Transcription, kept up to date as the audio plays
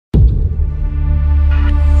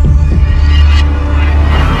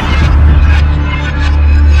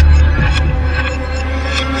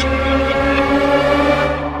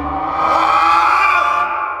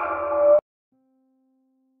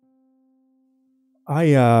I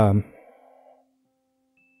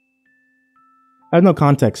have no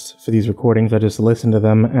context for these recordings. I just listen to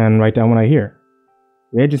them and write down what I hear.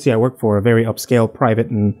 The agency I work for, a very upscale, private,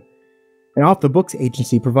 and off-the-books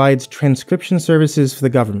agency, provides transcription services for the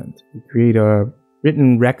government. We create a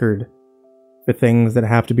written record for things that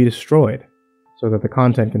have to be destroyed, so that the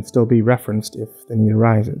content can still be referenced if the need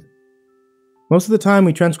arises. Most of the time,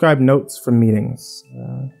 we transcribe notes from meetings,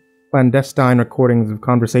 clandestine recordings of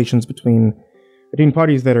conversations between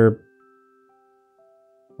parties that are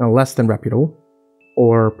less than reputable,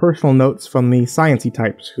 or personal notes from the sciencey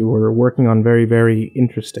types who are working on very, very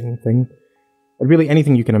interesting things. And really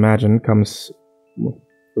anything you can imagine comes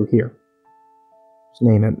through here. Just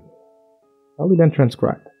name it. Probably then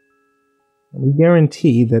transcribed. We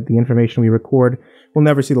guarantee that the information we record will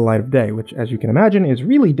never see the light of day, which, as you can imagine, is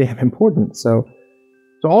really damn important. So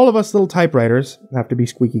all of us little typewriters have to be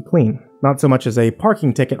squeaky clean. Not so much as a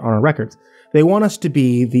parking ticket on our records. They want us to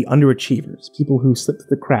be the underachievers, people who slip through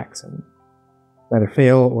the cracks and neither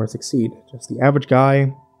fail or succeed. Just the average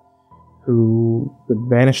guy who could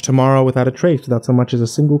vanish tomorrow without a trace, without so much as a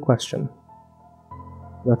single question.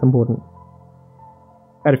 That's important.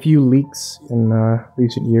 I had a few leaks in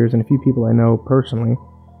recent years, and a few people I know personally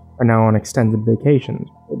are now on extended vacations.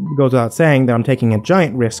 It goes without saying that I'm taking a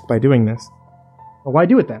giant risk by doing this. Well, why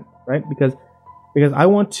do it then, right? Because I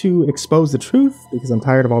want to expose the truth, because I'm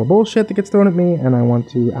tired of all the bullshit that gets thrown at me, and I want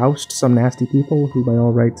to oust some nasty people who by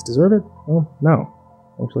all rights deserve it? Well, no.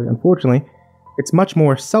 Actually, unfortunately, it's much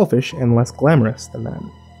more selfish and less glamorous than that.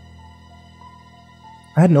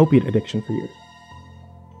 I had an opiate addiction for years.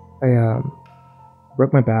 I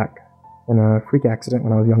broke my back in a freak accident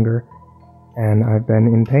when I was younger, and I've been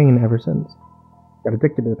in pain ever since. Got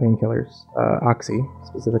addicted to the painkillers, Oxy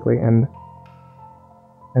specifically, and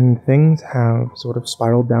things have sort of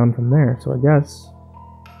spiraled down from there. So I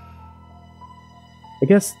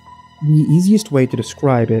guess the easiest way to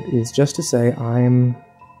describe it is just to say I'm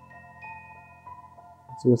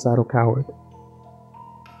a suicidal coward.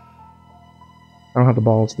 I don't have the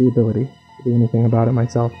balls, the ability to do anything about it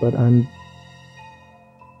myself, but I'm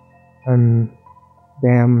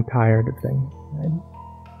damn tired of things.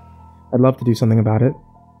 I'd love to do something about it,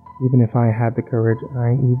 even if I had the courage.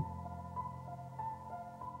 I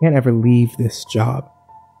can't ever leave this job.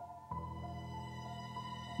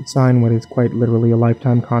 To sign what is quite literally a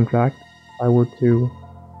lifetime contract. If I were to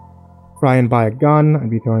try and buy a gun, I'd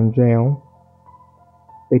be thrown in jail.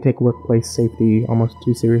 They take workplace safety almost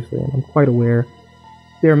too seriously, and I'm quite aware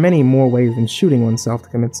there are many more ways than shooting oneself to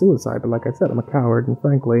commit suicide, but like I said, I'm a coward, and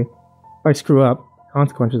frankly, if I screw up,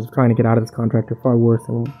 consequences of trying to get out of this contract are far worse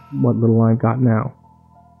than what little I've got now.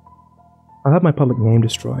 I'll have my public name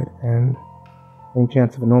destroyed, and any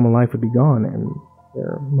chance of a normal life would be gone, and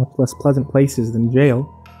there are much less pleasant places than jail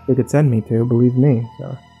they could send me to, believe me.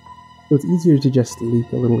 So it's easier to just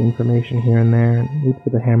leak a little information here and there and wait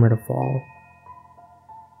for the hammer to fall.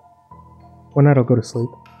 One night I'll go to sleep.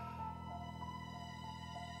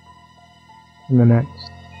 And the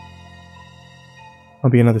next, I'll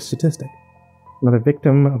be another statistic. Another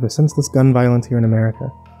victim of the senseless gun violence here in America.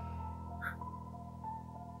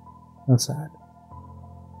 How sad.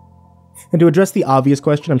 And to address the obvious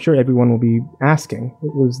question I'm sure everyone will be asking,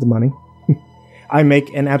 it was the money. I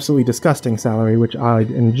make an absolutely disgusting salary, which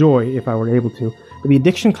I'd enjoy if I were able to, but the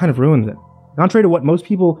addiction kind of ruins it. Contrary to what most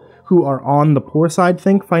people who are on the poor side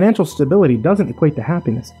think, financial stability doesn't equate to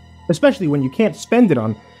happiness, especially when you can't spend it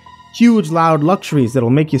on huge, loud luxuries that'll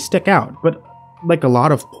make you stick out. But like a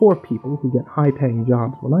lot of poor people who get high-paying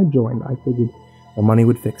jobs, when I joined, I figured the money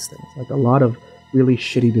would fix things. Like a lot of really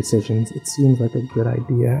shitty decisions, it seems like a good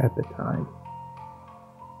idea at the time.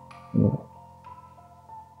 Yeah.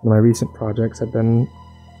 One of my recent projects have been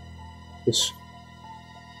just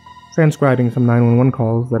transcribing some 911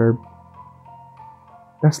 calls that are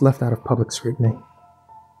best left out of public scrutiny.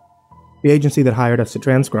 The agency that hired us to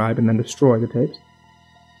transcribe and then destroy the tapes,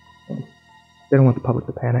 well, they don't want the public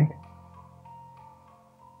to panic.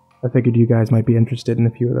 I figured you guys might be interested in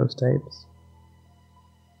a few of those tapes.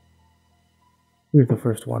 Here's the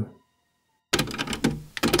first one.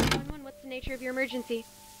 What's the nature of your emergency?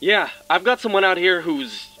 Yeah, I've got someone out here who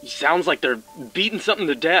sounds like they're beating something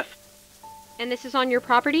to death. And this is on your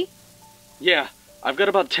property? Yeah, I've got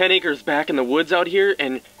about 10 acres back in the woods out here,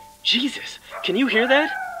 and Jesus, can you hear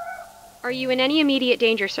that? Are you in any immediate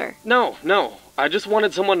danger, sir? No. I just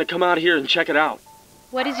wanted someone to come out here and check it out.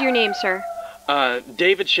 What is your name, sir?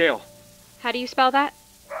 David Shale. How do you spell that?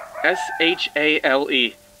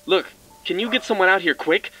 S-H-A-L-E. Look, can you get someone out here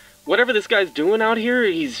quick? Whatever this guy's doing out here,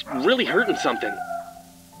 he's really hurting something.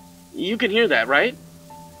 You can hear that, right?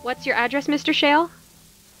 What's your address, Mr. Shale?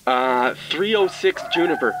 306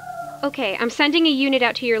 Juniper. Okay, I'm sending a unit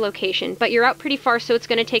out to your location, but you're out pretty far, so it's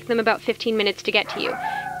gonna take them about 15 minutes to get to you.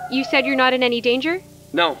 You said you're not in any danger?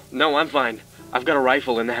 No, I'm fine. I've got a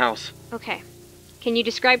rifle in the house. Okay. Can you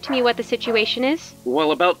describe to me what the situation is?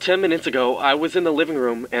 Well, about 10 minutes ago, I was in the living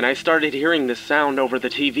room, and I started hearing this sound over the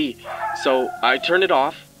TV. So, I turned it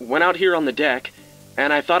off, went out here on the deck,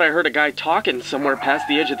 and I thought I heard a guy talking somewhere past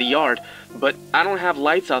the edge of the yard, but I don't have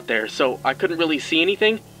lights out there, so I couldn't really see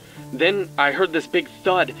anything. Then I heard this big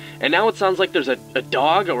thud, and now it sounds like there's a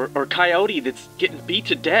dog or coyote that's getting beat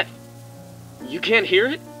to death. You can't hear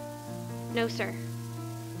it? No, sir.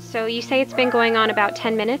 So you say it's been going on about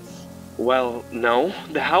 10 minutes? Well, no.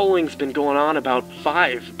 The howling's been going on about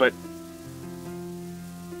 5, but...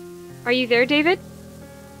 Are you there, David?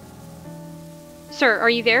 Sir, are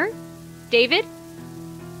you there? David?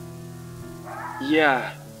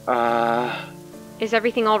 Yeah, Is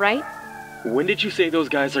everything all right? When did you say those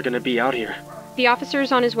guys are gonna be out here? The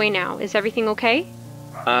officer's on his way now. Is everything okay?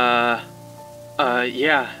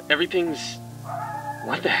 Yeah, everything's...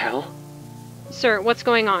 What the hell? Sir, what's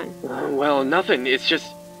going on? Well, nothing. It's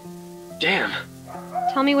just... Damn.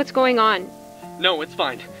 Tell me what's going on. No, it's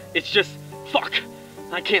fine. It's just... Fuck!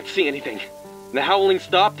 I can't see anything. The howling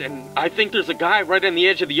stopped, and I think there's a guy right on the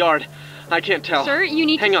edge of the yard. I can't tell. Sir, you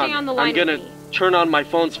need to stay on the line I'm gonna with me. turn on my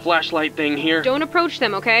phone's flashlight thing here. Don't approach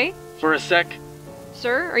them, okay? For a sec.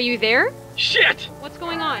 Sir, are you there? Shit! What's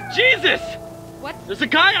going on? Jesus! What? There's a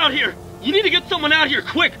guy out here! You need to get someone out here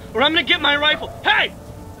quick, or I'm gonna get my rifle. Hey!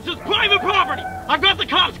 This is private property! I've got the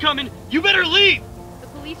cops coming! You better leave! The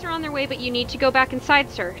police are on their way, but you need to go back inside,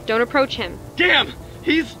 sir. Don't approach him. Damn!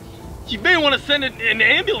 You may want to send an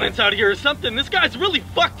ambulance out here or something. This guy's really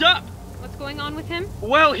fucked up. What's going on with him?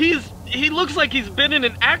 Well, he looks like he's been in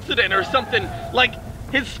an accident or something. Like,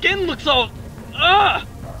 his skin looks all...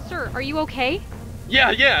 Sir, are you okay?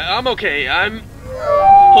 Yeah, I'm okay.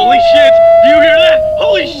 Holy shit! Do you hear that?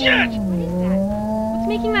 Holy shit! What is that? What's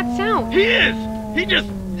making that sound? He is!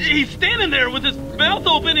 He's standing there with his mouth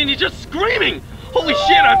open and he's just screaming! Holy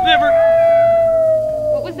shit, I've never...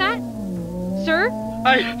 What was that? Sir?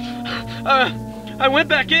 I went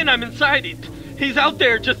back in, I'm inside. He's out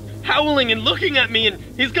there just howling and looking at me, and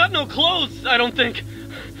he's got no clothes, I don't think.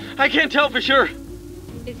 I can't tell for sure.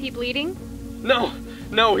 Is he bleeding? No,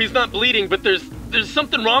 he's not bleeding, but there's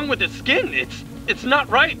something wrong with his skin. It's not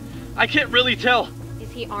right. I can't really tell.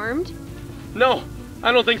 Is he armed? No,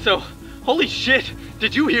 I don't think so. Holy shit,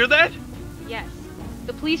 did you hear that? Yes.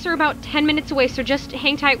 The police are about 10 minutes away, so just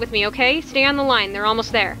hang tight with me, okay? Stay on the line, they're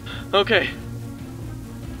almost there. Okay.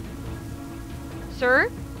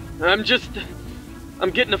 Sir? I'm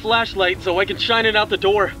getting a flashlight so I can shine it out the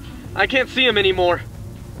door. I can't see him anymore.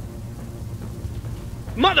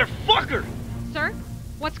 Motherfucker! Sir?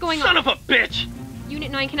 What's going on? Son of a bitch!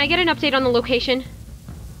 Unit 9, can I get an update on the location?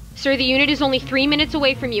 Sir, the unit is only 3 minutes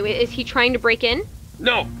away from you. Is he trying to break in?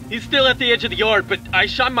 No, he's still at the edge of the yard, but I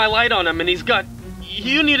shone my light on him and he's got...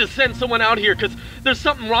 You need to send someone out here, because there's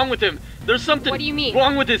something wrong with him. There's something What do you mean?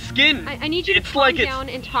 wrong with his skin. I need you to it's calm like down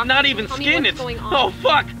and talk not to me. even Tell me skin, what's it's... going on. Oh,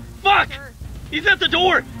 fuck! Sir. He's at the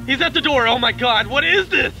door! He's at the door! Oh my god, what is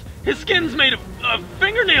this? His skin's made of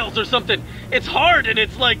fingernails or something. It's hard and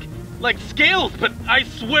it's like scales, but I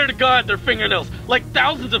swear to god they're fingernails. Like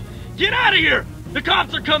thousands of... Get out of here! The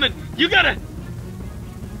cops are coming! You gotta...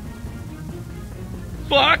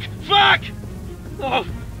 Fuck! Oh,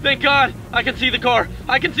 thank god! I can see the car!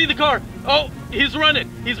 Oh, he's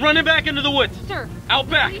running back into the woods! Sir! Out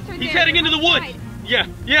back! Police are He's there. heading into the woods! Outside.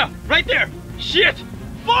 Yeah, right there! Shit!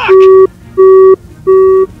 Fuck!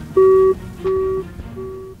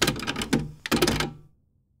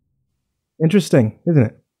 Interesting, isn't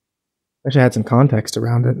it? Wish I had some context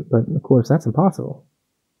around it, but of course that's impossible.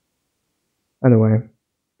 Either way,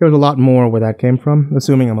 there's a lot more where that came from.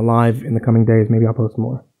 Assuming I'm alive in the coming days, maybe I'll post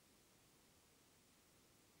more.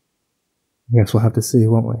 I guess we'll have to see,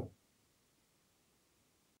 won't we?